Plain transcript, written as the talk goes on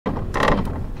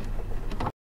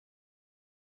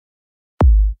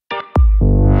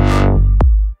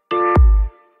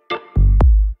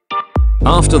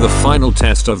After the final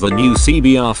test of the new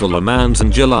CBR for Le Mans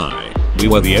in July, we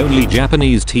were the only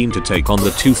Japanese team to take on the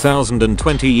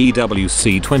 2020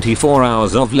 EWC 24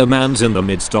 Hours of Le Mans in the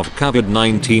midst of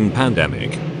COVID-19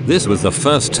 pandemic. This was the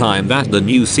first time that the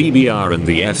new CBR and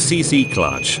the F.C.C.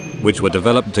 clutch, which were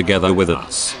developed together with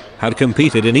us, had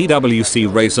competed in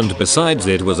EWC race, and besides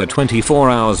it was a 24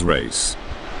 hours race.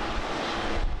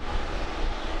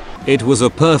 It was a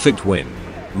perfect win.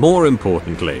 More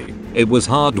importantly, it was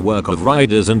hard work of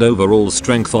riders and overall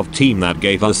strength of team that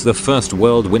gave us the first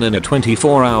world win in a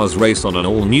 24 hours race on an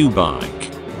all new bike.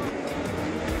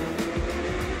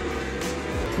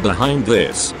 Behind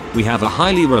this, we have a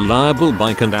highly reliable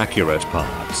bike and accurate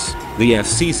parts. The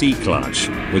F.C.C. clutch,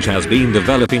 which has been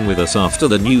developing with us after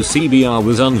the new CBR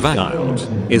was unveiled,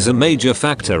 is a major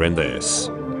factor in this.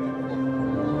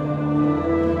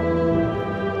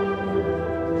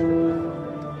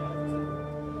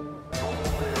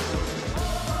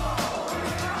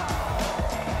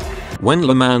 When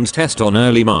Le Mans test on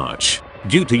early March,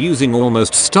 due to using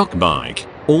almost stock bike,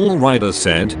 all riders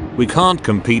said, "We can't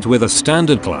compete with a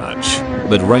standard clutch."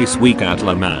 But race week at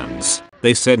Le Mans,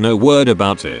 they said no word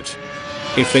about it.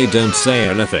 If they don't say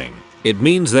anything, it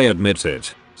means they admit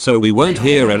it, so we won't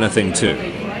hear anything too,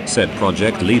 said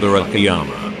project leader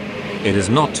Akiyama. It is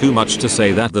not too much to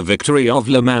say that the victory of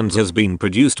Le Mans has been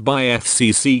produced by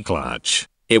F.C.C. clutch.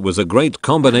 It was a great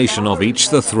combination of each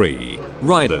the three,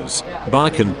 riders,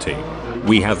 bike and team.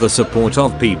 We have the support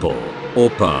of people, or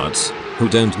parts, who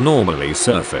don't normally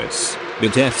surface,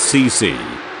 but F.C.C.,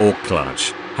 or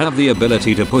clutch, have the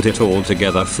ability to put it all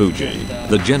together, Fuji,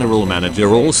 the general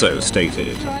manager, also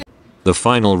stated. The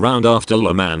final round after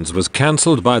Le Mans was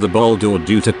cancelled by the Boulder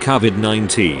due to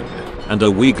COVID-19, and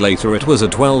a week later it was a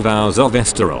 12 hours of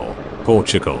Estoril,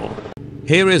 Portugal.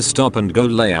 Here is stop and go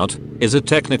layout, is a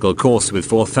technical course with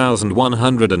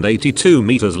 4,182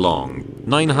 meters long,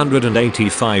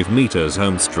 985 meters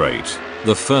home straight.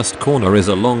 The first corner is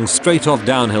a long straight off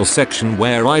downhill section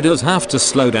where riders have to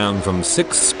slow down from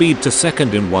 6th speed to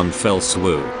 2nd in one fell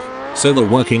swoop. So the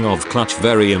working of clutch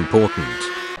very important.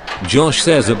 Josh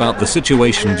says about the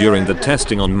situation during the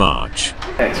testing on March.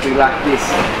 We lacked this,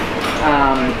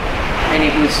 and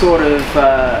it was sort of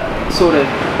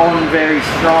on very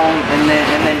strong and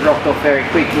then dropped off very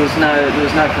quick. There was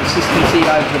no consistency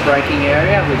over the braking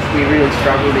area, which we really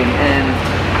struggled in. And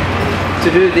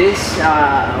to do this,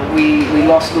 we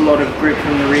lost a lot of grip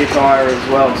from the rear tyre as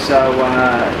well. So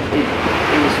it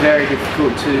was very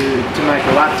difficult to make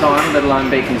a lap time, let alone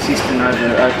be consistent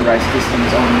over race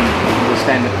distance on the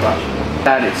standard clutch.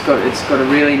 It's got a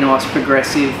really nice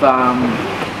progressive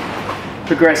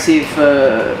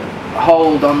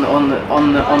hold on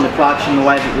the clutch and the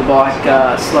way that the bike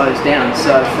slows down.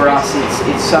 So for us,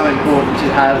 it's so important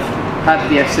to have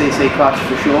the F.C.C. clutch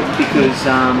for sure, because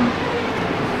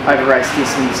over race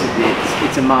distance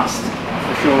it's a must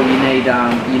for sure. You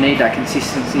need that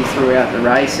consistency throughout the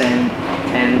race, and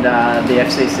the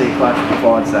F.C.C. clutch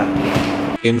provides that.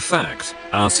 In fact,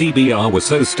 our CBR was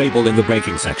so stable in the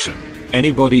braking section,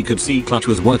 anybody could see clutch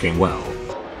was working well.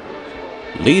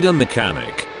 Leader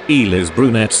mechanic Elias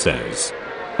Brunet says,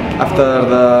 after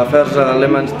the first Le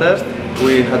Mans test,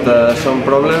 we had some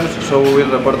problems, so we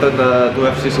reported to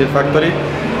F.C.C. factory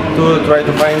to try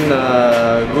to find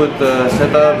a good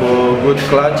setup or good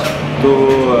clutch to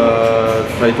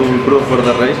try to improve for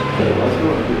the race.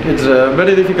 It's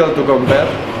very difficult to compare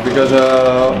because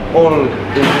all in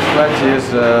this clutch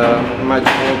is much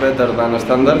more better than a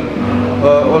standard.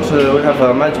 Also we have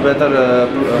much better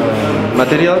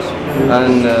materials,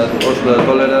 and also the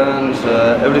tolerance,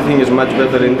 everything is much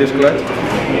better in this clutch.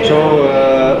 So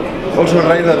also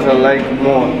riders like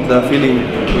more the feeling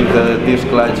with this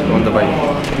clutch on the bike.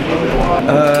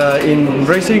 In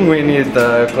racing we need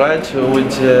a clutch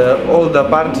which all the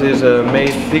parts is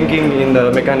made thinking in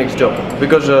the mechanic's job,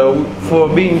 because for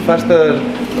being faster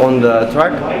on the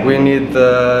track we need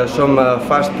some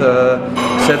fast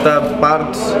setup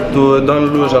parts to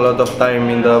don't lose a lot of time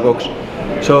in the box.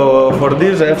 So for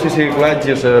this F.C.C. clutch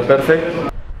is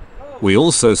perfect. We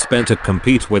also spent to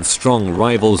compete with strong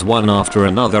rivals one after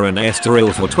another in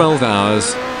Estoril for 12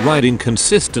 hours, riding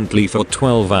consistently for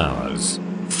 12 hours.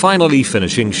 Finally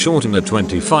finishing short in a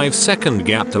 25-second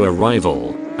gap to a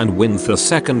rival, and win the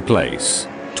second place.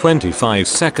 25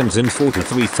 seconds in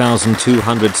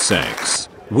 43,206.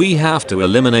 We have to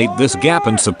eliminate this gap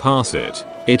and surpass it.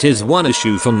 It is one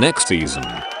issue for next season.